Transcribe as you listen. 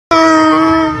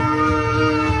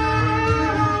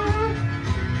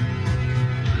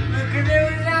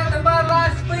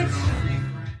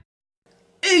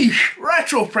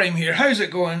Retro Prime here, how's it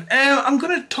going? I'm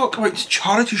going to talk about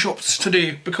charity shops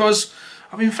today because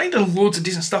I've been finding loads of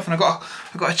decent stuff, and I got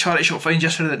a charity shop find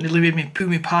yesterday that nearly made me poo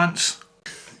my pants.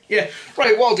 Yeah,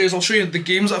 right, what I'll do is I'll show you the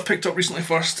games that I've picked up recently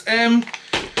first. In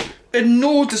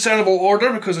no discernible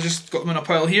order because I just got them in a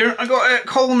pile here. I got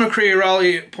Colin McRae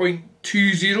Rally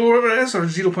 .20 or whatever it is, or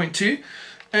 0.2.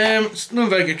 It's not in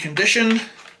very good condition.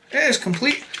 It is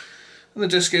complete. And the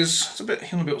disc is, it's a bit,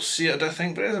 you'll not be able to see it I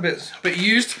think, but it is a bit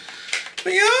used.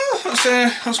 But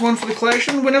yeah, that's one for the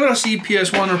collection. Whenever I see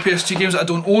PS1 or PS2 games that I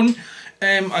don't own,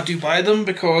 I do buy them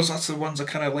because that's the ones I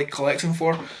kind of like collecting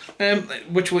for.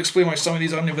 Which will explain why some of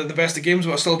these aren't the best of games,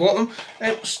 but I still bought them.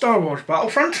 Star Wars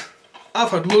Battlefront. I've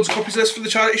had loads of copies of this for the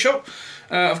charity shop.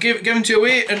 I've given two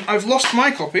away, and I've lost my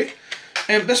copy.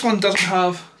 This one doesn't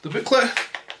have the booklet,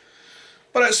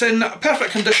 but it's in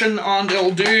perfect condition, and it'll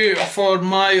do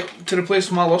to replace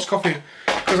my lost copy,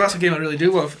 because that's a game I really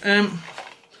do love.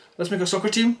 Let's Make a Soccer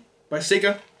Team by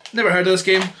Sega. Never heard of this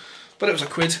game, but it was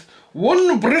 £1.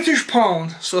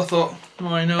 £1. So I thought,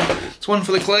 why not? It's one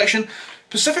for the collection.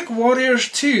 Pacific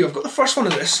Warriors 2. I've got the first one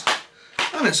of this,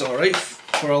 and it's alright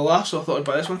for a laugh, so I thought I'd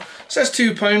buy this one. It says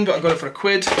 £2, but I got it for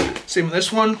 £1. Same with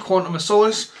this one, Quantum of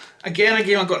Solace. Again, a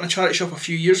game I got in a charity shop a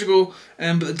few years ago,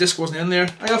 but the disc wasn't in there.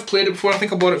 I have played it before. I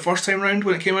think I bought it first time round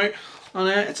when it came out, and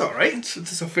it's alright.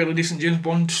 It's a fairly decent James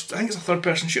Bond. I think it's a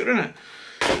third-person shooter in it.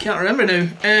 I can't remember now.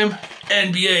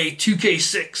 NBA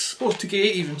 2K6. Oh, it's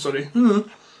 2K8 even, sorry.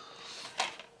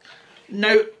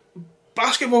 Now,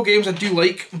 basketball games I do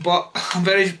like, but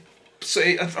I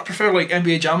prefer like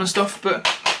NBA Jam and stuff, but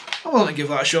I'm willing to give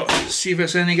that a shot, see if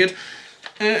it's any good.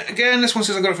 Again, this one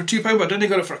says I got it for £2, but I didn't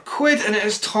got it for £1, and it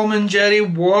is Tom and Jerry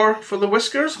War for the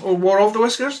Whiskers, or War of the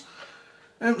Whiskers.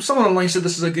 Someone online said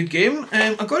this is a good game.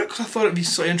 I got it because I thought it'd be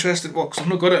so interesting, well, because I've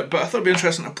not got it, but I thought it'd be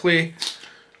interesting to play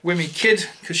with my kid,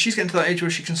 because she's getting to that age where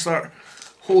she can start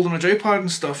holding a joypad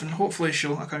and stuff, and hopefully I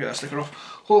can't get that sticker off,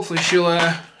 hopefully she'll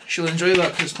enjoy that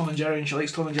because it's Tom and Jerry and she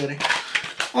likes Tom and Jerry.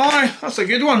 Alright, that's a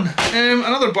good one.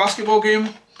 Another basketball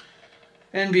game,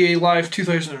 NBA Live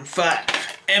 2005.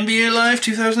 NBA Live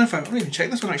 2005. I didn't even check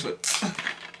this one actually.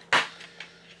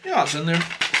 Yeah, that's in there.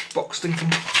 Boxed and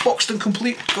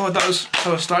complete. God, that was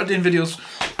how I started doing videos.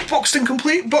 Boxed and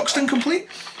complete.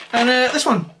 And this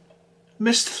one,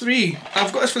 Myst 3.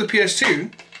 I've got this for the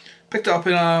PS2. Picked it up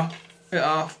in at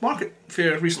a market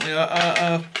fair recently,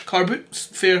 a car boot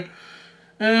fair.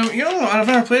 I've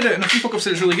never played it, and a few folk have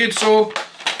said it's really good, so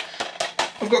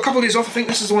I've got a couple of days off. I think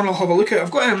this is the one I'll have a look at. I've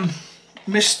got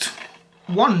Myst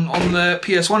 1 on the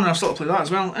PS1, and I've still to play that as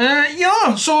well.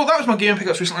 Yeah, so that was my game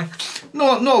pickups recently.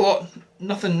 Not a lot,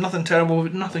 nothing terrible,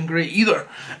 nothing great either.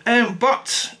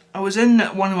 But I was in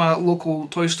one of my local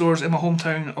toy stores in my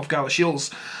hometown of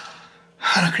Galashiels,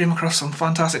 and I came across some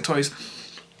fantastic toys.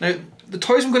 Now, the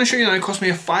toys I'm going to show you now cost me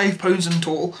 £5 in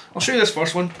total. I'll show you this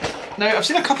first one. Now, I've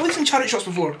seen a couple of these in charity shops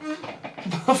before,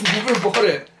 but I've never bought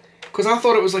it, because I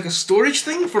thought it was like a storage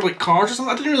thing for like cars or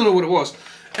something. I didn't really know what it was.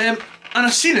 And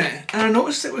I seen it, and I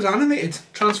noticed it was animated.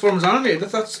 Transformers animated.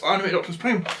 That's animated Optimus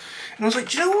Prime. And I was like,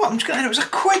 do you know what? And it was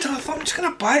 £1, and I thought I'm just going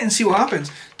to buy it and see what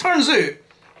happens. Turns out,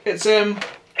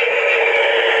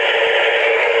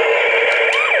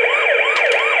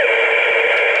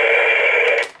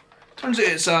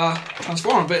 it's a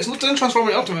Transformer, but it doesn't transform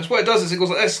into Optimus. What it does is it goes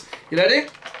like this. You ready?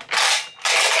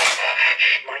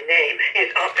 My name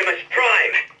is Optimus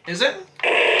Prime. Is it?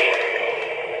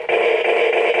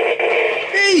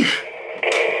 Hey!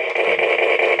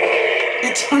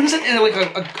 It turns into like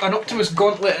an Optimus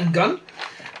gauntlet and gun.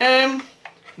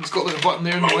 It's got like a button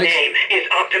there and the lights. My name is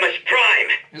Optimus Prime.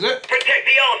 Is it? Protect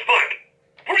the Allspark.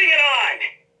 Bring it on.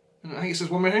 And I think it says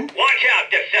one more thing. Watch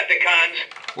out, Decepticons.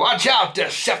 Watch out,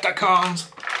 Decepticons!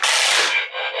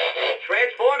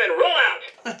 Transform and roll out.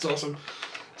 That's awesome.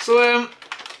 So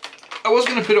I was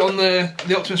going to put it on the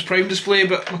Optimus Prime display,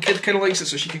 but my kid kind of likes it,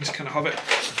 so she can just kind of have it.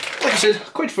 Like I said,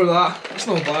 £1 for that. It's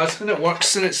not bad, and it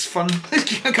works, and it's fun. I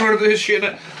can't remember who's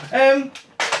shooting it.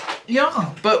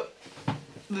 Yeah, but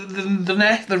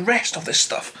the rest of this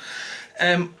stuff,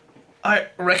 I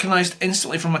recognised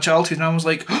instantly from my childhood, and I was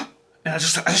like, and I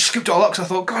just scooped it all up because I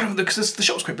thought, God, because the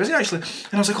shop's quite busy actually,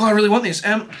 and I was like, oh, I really want these.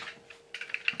 Now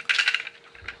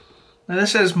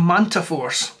this is Manta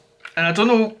Force, and I don't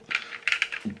know,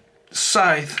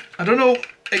 Scythe. I don't know.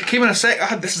 It came in a set. I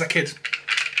had this as a kid.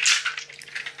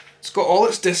 It's got all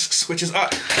its discs, which is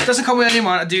it doesn't come with any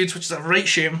Manta dudes, which is a right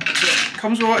shame. But it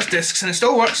comes with all its discs, and it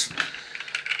still works,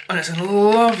 and it's in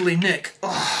lovely nick.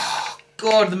 Oh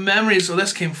God, the memories of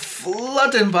this came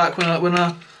flooding back when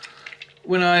I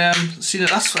when I seen it.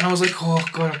 That's when I was like, oh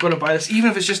god, I've got to buy this,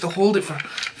 even if it's just to hold it for a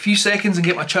few seconds and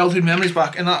get my childhood memories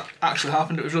back. And that actually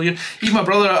happened. It was really good. Even my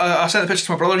brother, I sent the picture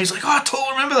to my brother, and he's like, oh, I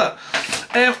totally remember that.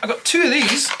 I got 2 of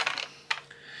these.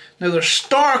 Now they're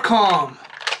Starcom,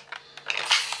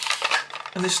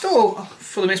 and they still,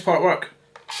 for the most part, work.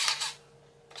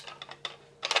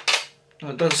 No,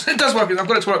 it does. It does work. I've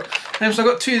got it to work. So I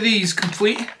got 2 of these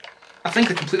complete. I think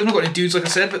they're complete. They've not got any dudes, like I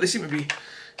said, but they seem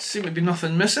to be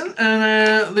nothing missing,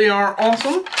 and they are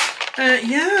awesome.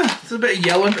 Yeah, there's a bit of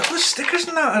yellow, but all the stickers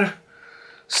and that are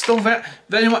still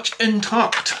very much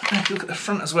intact. If you look at the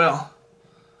front as well.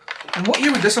 And what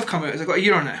year would this have come out? Has it got a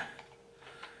year on it?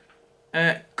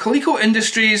 Coleco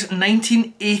Industries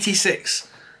 1986.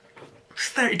 It's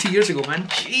 32 years ago, man.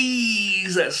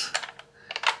 Jesus.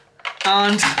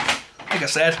 And like I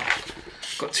said,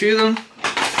 got 2 of them.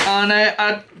 And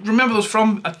I remember those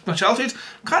from my childhood.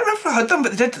 I can't remember if I had them,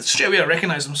 but they did straight away. I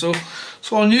recognised them, so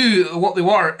I knew what they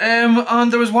were.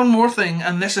 And there was one more thing,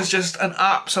 and this is just an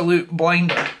absolute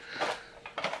blinder.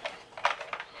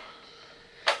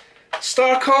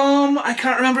 Starcom, I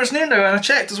can't remember its name now, and I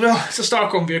checked as well. It's a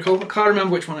Starcom vehicle. I can't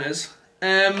remember which one it is.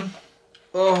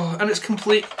 Oh, and it's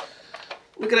complete.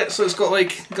 Look at it. So it's got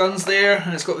like guns there,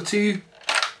 and it's got the 2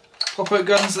 pop-out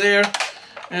guns there,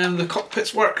 and the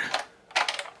cockpits work,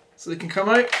 so they can come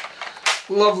out.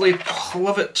 Lovely. Oh, I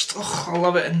love it. Just, oh, I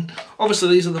love it. And obviously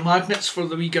these are the magnets for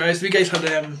the wee guys. The wee guys had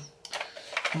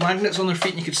magnets on their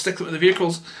feet, and you could stick them to the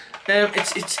vehicles.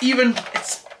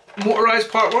 It's motorised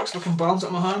part works. Look, I can balance it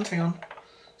in my hand. Hang on.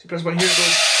 So you press one here, it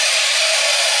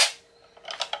goes,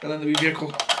 and then the wee vehicle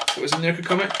that was in there could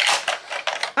come out.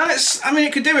 And it's, I mean,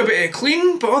 it could do a bit of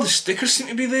clean, but all the stickers seem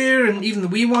to be there, and even the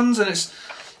wee ones, and it's,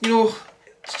 you know,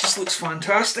 it just looks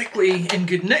fantastically in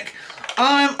good nick.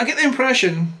 I get the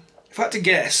impression, if I had to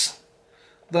guess,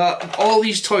 that all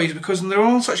these toys, because they're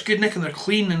all in such good nick and they're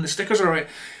clean and the stickers are right,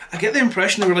 I get the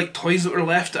impression they were like toys that were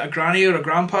left at a granny or a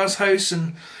grandpa's house,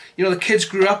 and you know, the kids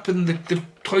grew up and the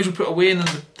toys were put away, and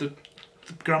then the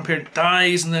grandparent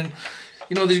dies, and then,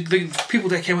 you know, the people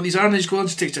that came with these armies go and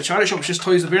just take to a charity shop. It's just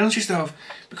toys the parents used to have,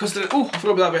 because they're, oh, I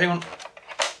forgot about that, but hang on,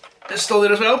 it's still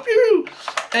there as well. Pew!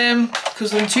 Because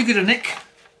they're in too good a nick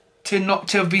to not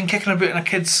to have been kicking about in a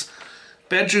kid's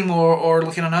bedroom or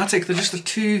like in an attic. They're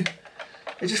too.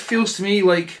 It just feels to me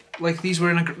like these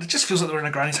were in a. It just feels like they were in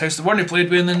a granny's house. The one they played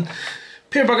with, and then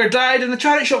Pear Bugger died, and the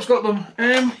charity shop's got them.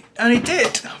 And he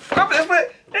did. I forgot about this,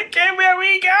 but it came with a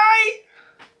wee guy.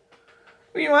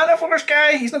 Wee motherfucker's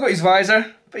guy. He's not got his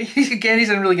visor, but he's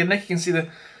in a really good nick. You can see the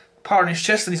part on his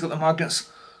chest, and he's got the magnets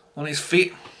on his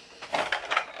feet.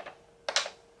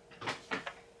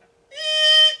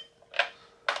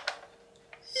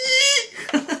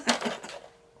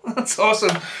 That's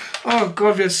awesome. Oh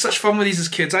god, we had such fun with these as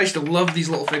kids. I used to love these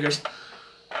little figures.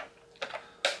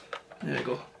 There we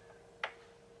go.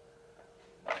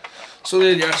 So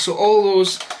there you are. So all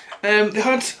those, they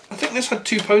had, I think this had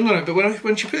 £2 on it, but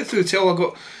when she put it through the till,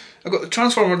 I got the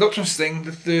Transformer Reductions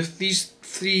thing, these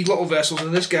 3 little vessels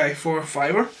and this guy for a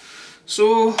 £5.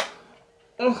 So,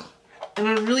 oh, and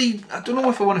I don't know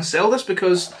if I want to sell this,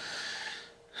 because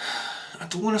I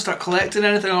don't want to start collecting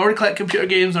anything. I already collect computer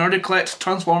games, and I already collect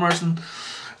Transformers, and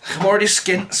I'm already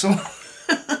skint, so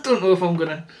I don't know if I'm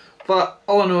gonna. But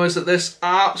all I know is that this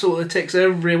absolutely ticks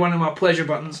every one of my pleasure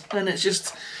buttons, and it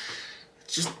just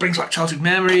brings back childhood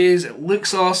memories. It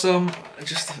looks awesome. It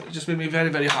just made me very,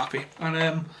 very happy.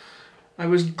 And I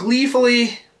was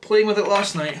gleefully playing with it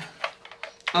last night,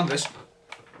 and this.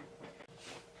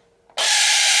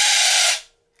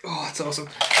 Oh, that's awesome.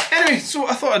 Anyway, so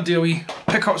I thought I'd do a wee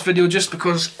pickups video just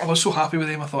because I was so happy with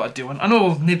them. I thought I'd do one. I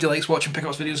know nobody likes watching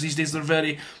pickups videos these days, they're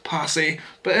very passé,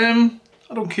 but I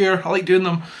don't care, I like doing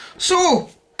them. So,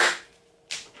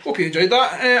 hope you enjoyed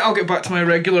that. I'll get back to my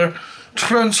regular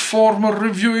Transformer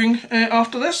reviewing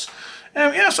after this.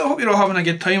 Yeah, so I hope you're all having a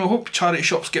good time. I hope charity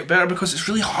shops get better, because it's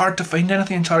really hard to find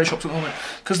anything in charity shops at the moment,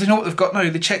 because they know what they've got now.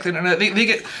 They check the internet. They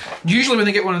get, usually when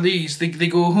they get one of these, they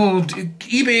go, oh,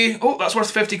 eBay, oh, that's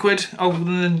worth 50 quid. Oh,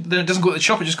 then it doesn't go to the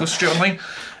shop, it just goes straight online.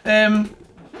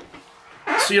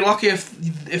 So you're lucky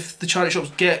if the charity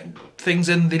shops get things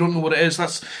in, they don't know what it is.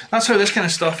 That's how this kind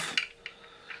of stuff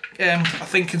I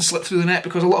think can slip through the net,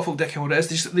 because a lot of folk don't know what it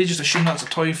is. They just assume that's a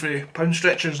toy for pound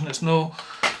stretchers, and it's no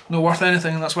worth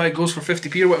anything, and that's why it goes for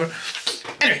 50p or whatever.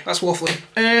 Anyway, that's waffling.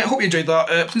 I hope you enjoyed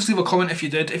that. Please leave a comment if you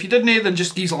did. If you didn't, then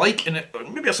just give a like and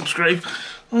maybe a subscribe,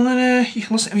 and then you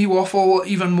can listen to me waffle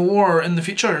even more in the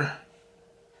future.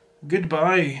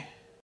 Goodbye.